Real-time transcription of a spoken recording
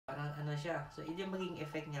na siya. So, ito yung maging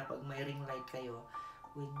effect niya pag may ring light kayo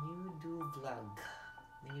when you do vlog.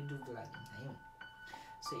 Ayun.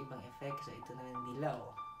 So, ibang effect. So, ito na yung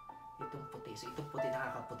dilaw. Itong puti. So, itong puti,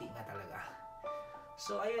 nakakaputi nga talaga.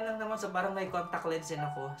 So, ayun lang naman. So, parang may contact lens din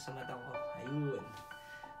ako sa mata ko. Ayun.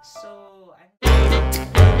 So,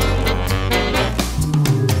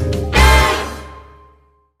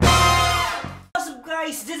 what's up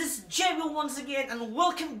guys? This is JB once again and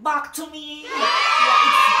welcome back to me! Yeah,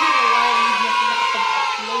 it's been a while hindi ako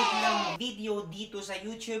nakapag-upload ng video dito sa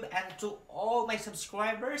YouTube and to all my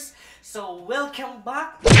subscribers. So, welcome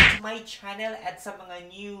back to my channel at sa mga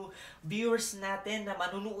new viewers natin na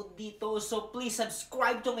manunood dito. So, please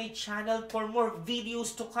subscribe to my channel for more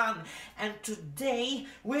videos to come. And today,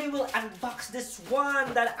 we will unbox this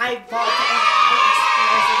one that I bought on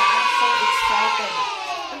AliExpress and I'm so excited.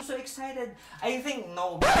 I'm so excited. I think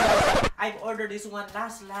no, because I've ordered this one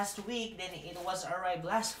last week, then it was arrived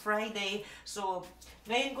last Friday. So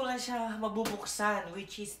ngayon ko lang siya mabubuksan,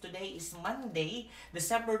 which is today is Monday,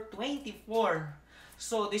 December 24.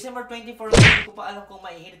 So December 24, hindi ko pa alam kung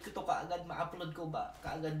mai-edit ko to kaagad, ma-upload ko ba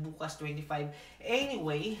kaagad bukas 25.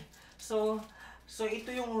 Anyway, so ito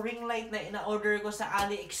yung ring light na ina-order ko sa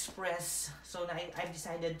AliExpress. So I've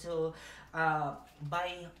decided to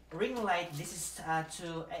buy ring light. This is I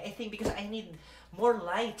think because I need more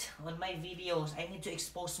light on my videos. I need to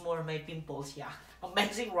expose more my pimples. Yeah,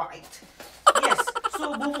 amazing, right? Yes.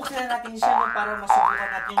 So bubuksan na natin siya para masubukan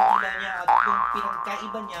natin yung ilaw niya at yung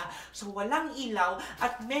pinagkaiba niya. So walang ilaw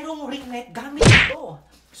at merong ring light gamit ito.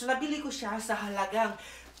 So nabili ko siya sa halagang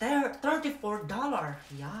 $34.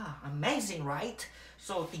 Yeah, amazing, right?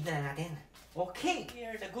 So tignan na natin. Okay,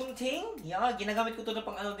 here the gunting. Yeah, ginagamit ko to na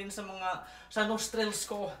pang ano din sa sa nostrils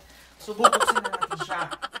ko. So bubuksan na natin siya.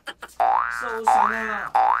 So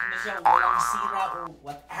sana ano siya, walang sira or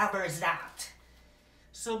whatever is that.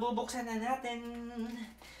 So bubuksan na natin.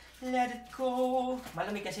 Let it go.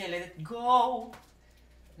 Malamig kasi, let it go.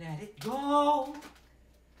 Let it go.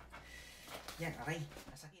 Yan, okay.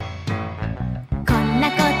 Masakit. こん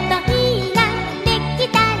なこといいな、でき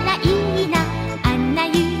たらいいな。あんな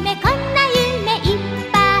夢こんな夢いっ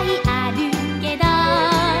ぱいあるけど、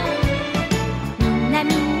みんな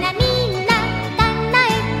みんなみんな叶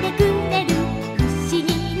えてくれる不思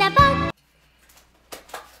議な僕。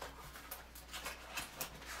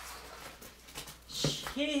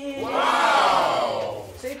Wow!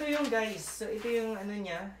 So ito yung guys, so ito yung ano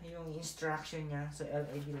niya, yung instruction niya, so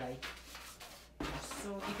LED light.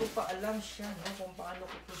 So di ko pa alam siya, no, kung paano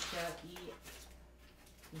ko po siya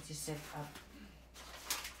i-set up.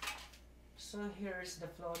 So here's the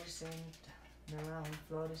fluorescent, the round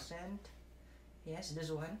fluorescent. Yes, this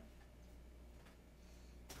one.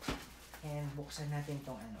 And buksan natin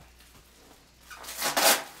tong ano.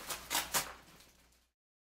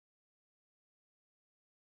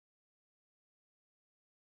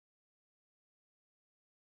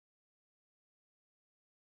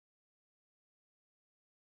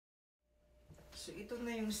 So ito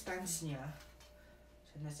na yung stance niya.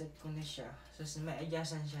 So naset ko na siya. So may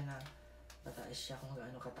adjustan siya na pataas siya kung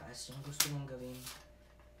gaano kataas yung gusto mong gawin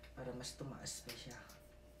para mas tumaas pa siya.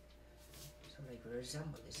 So like for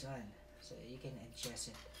example this one. So you can adjust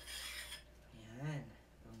it. Ayan.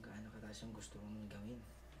 Kung gaano kataas yung gusto mong gawin.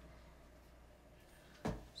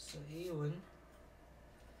 So yun.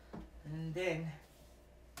 And then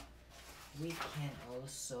we can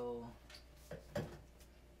also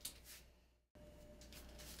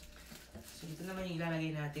so ito naman yung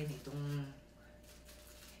ilalagay natin, itong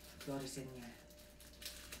fluorescent niya.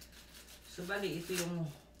 So bali, ito yung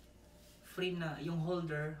frame na, yung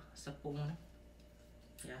holder sa phone.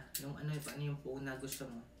 Yeah, yung ano yung phone na gusto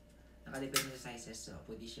mo. Nakadepende sa sizes, so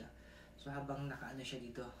pwede siya. So habang nakaano siya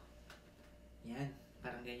dito, yan,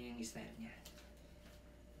 parang ganyan yung style niya.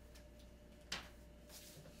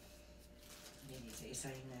 Then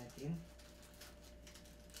isa-isahin natin.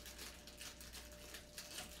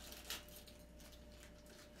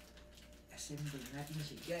 Assemble natin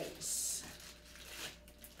siya, guys.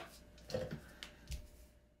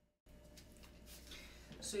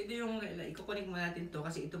 So ito yung i-connect mo natin to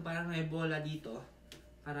kasi ito parang may bola dito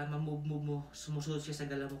para ma-move mo, sumusunod siya sa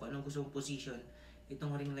galaw mo kung anong gusto mong position.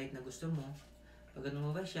 Itong ring light na gusto mo, pag ano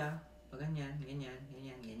mo ba siya, pag ganyan, ganyan,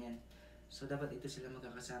 ganyan, ganyan. So dapat ito sila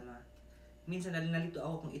magkakasama. Minsan nalito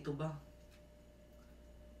ako kung ito ba.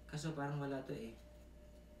 Kaso parang wala to eh.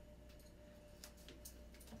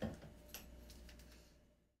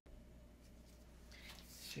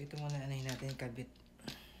 So ito muna anahin natin kabit.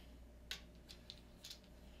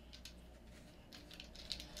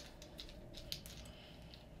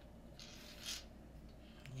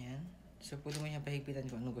 Yan. So pwede mo niya pahigpit pagpipilitan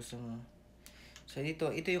kung ano gusto mo. So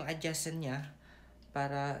ito yung adjustment niya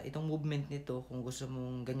para itong movement nito, kung gusto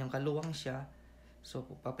mong ganyang kaluwang siya, so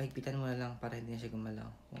papahigpitan mo na lang para hindi na siya gumalaw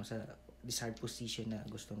kung sa desired position na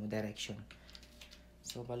gusto mo, direction.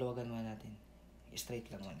 So baluwagan muna natin, straight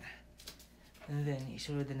lang muna, and then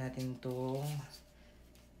isunod na natin itong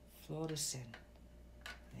fluorescent.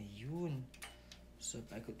 Ayun, so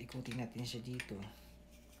paikot-ikutin natin siya dito.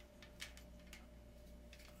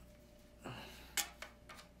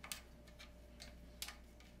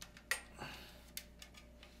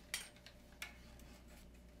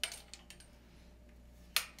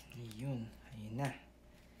 Ayun na.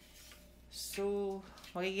 So,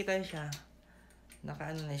 makikita siya.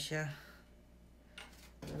 Nakaano na siya.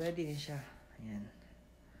 Ready na siya. Ayan.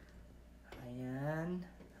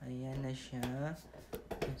 Ayan na siya.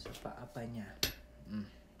 Sa paa pa niya.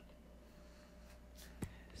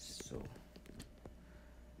 So,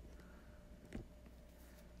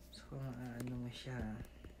 kung ano mo siya.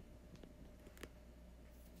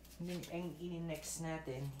 And then, ang in-next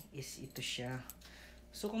natin is ito siya.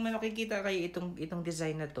 So kung may makikita kayo itong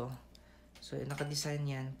design na to, so naka-design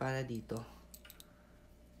yan para dito.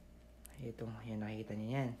 Yan, nakikita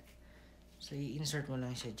niyo yan. So i-insert mo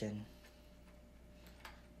lang siya dyan.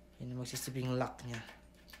 Yan ang magsisibing lock niya.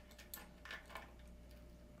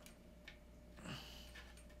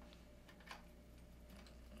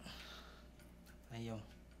 Ayun.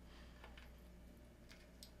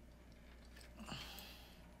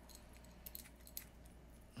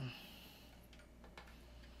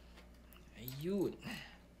 Ayun,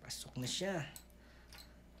 pasok na siya.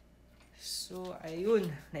 So, ayun,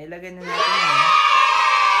 nailagay na natin yan.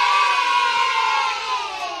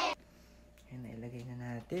 Ayan, nailagay na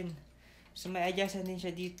natin. So, may adjustment din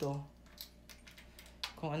siya dito.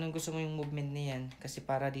 Kung anong gusto mo yung movement na yan. Kasi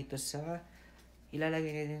para dito sa,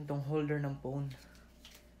 ilalagay natin itong holder ng phone.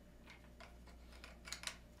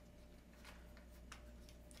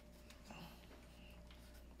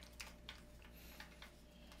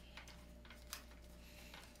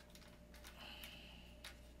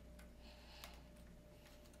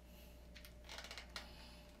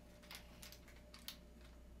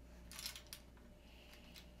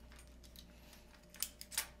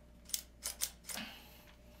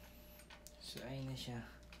 So, ayun na siya.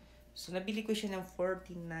 So, nabili ko siya ng $39.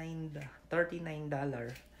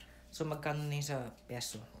 So, magkano na yun sa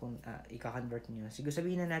peso kung ika-convert nyo. Siguro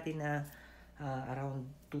sabihin na natin na around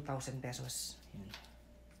 2,000 pesos. Yun.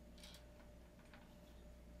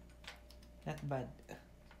 Not bad.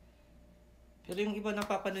 Pero yung iba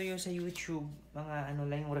napapanood yun sa YouTube, mga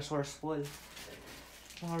ano lang yung resourceful.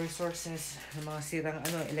 Mga resources, mga sirang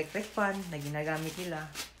electric fan na ginagamit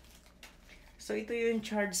nila. So, ito yung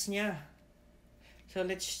charge niya. So,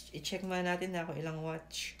 let's i-check muna natin na kung ilang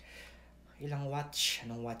watts. Ilang watts.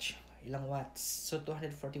 So,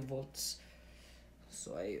 240 volts.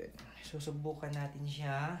 So, ayun. Susubukan natin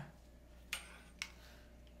siya.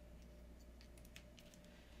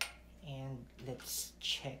 And, let's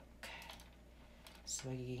check.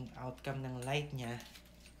 So, magiging outcome ng light niya.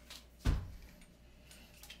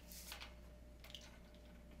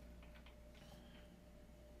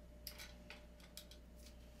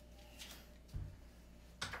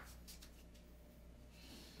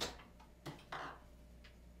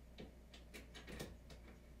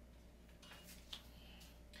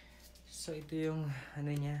 So, ito yung,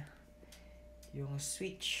 niya, yung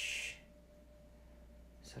switch.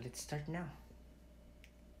 So, let's start now.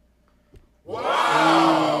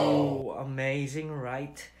 Wow! Amazing,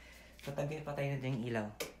 right? So, patay natin yung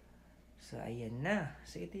ilaw. So, ayan na.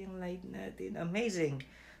 So, ito yung light natin. Amazing!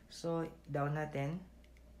 So, down natin.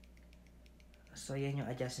 So, yan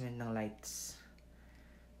yung adjustment ng lights.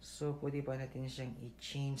 So, pwede pa natin siyang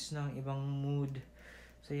i-change ng ibang mood.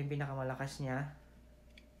 So, yung pinakamalakas niya.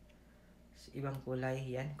 Ibang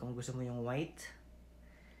kulay yan kung gusto mo yung white,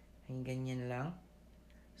 yung ganyan lang.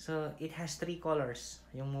 So it has 3 colors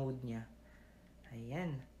yung mode niya.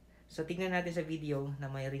 Ayan, so tignan natin sa video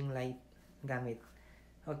na may ring light gamit.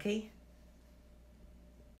 Okay,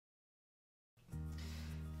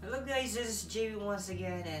 hello guys, this is JB once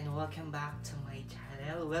again and welcome back to my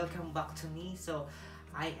channel. Welcome back to me. So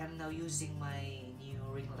I am now using my new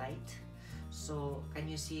ring light. So,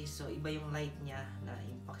 can you see? So, iba yung light niya na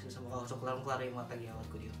impact sa mukha. So, klarong-klaro yung mga tagyawat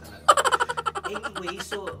ko dito talaga. Anyway,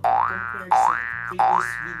 so, compared sa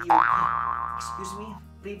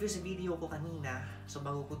previous video ko kanina, so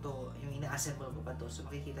bago ko to, yung ina-assemble ko pa to, so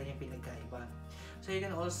makikita niyo yung pinagkaiba. So, you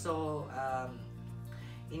can also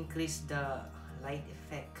increase the light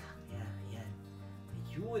effect. Yan.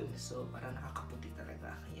 Ayun. So, parang nakakaputi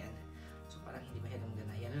talaga. Yan. So, parang hindi masyadong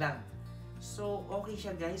gana. Yan lang. So, okay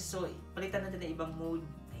siya guys. So, palitan natin ng ibang mode.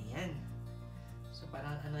 Ayan. So,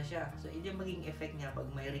 parang ano siya. So, ito yung maging effect niya pag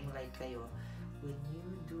may ring light kayo when you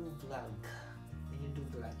do vlog. When you do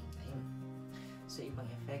vlogging. Ayun. So, ibang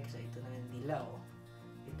effect. So, ito na yung dilaw.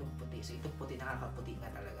 Itong puti. So, itong puti, nakakaputi nga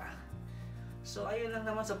talaga. So, ayun lang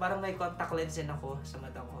naman. So, parang may contact lens din ako sa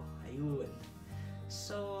mata ko. Ayun.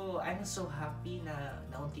 So, I'm so happy na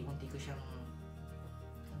unti-unti ko siyang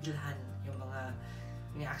bilhan yung mga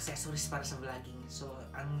accessories para sa vlogging. So,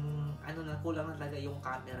 ang ano na, kulang na talaga yung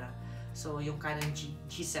camera. So, yung Canon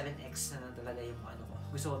G7X na talaga yung ano ko,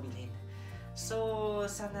 gusto ko bilhin. So,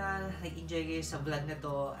 sana nag-enjoy kayo sa vlog na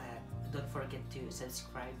to at don't forget to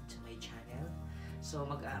subscribe to my channel. So,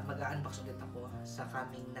 mag-unbox ulit ako sa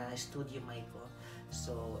coming na studio mic ko.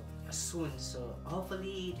 So, soon. So,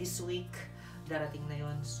 hopefully this week darating na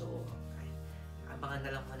yon. So, abangan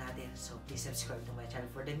na lang po natin. So, please subscribe to my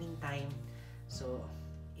channel. For the meantime, so,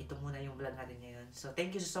 ito muna yung vlog natin ngayon. So,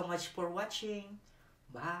 thank you so much for watching.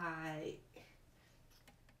 Bye!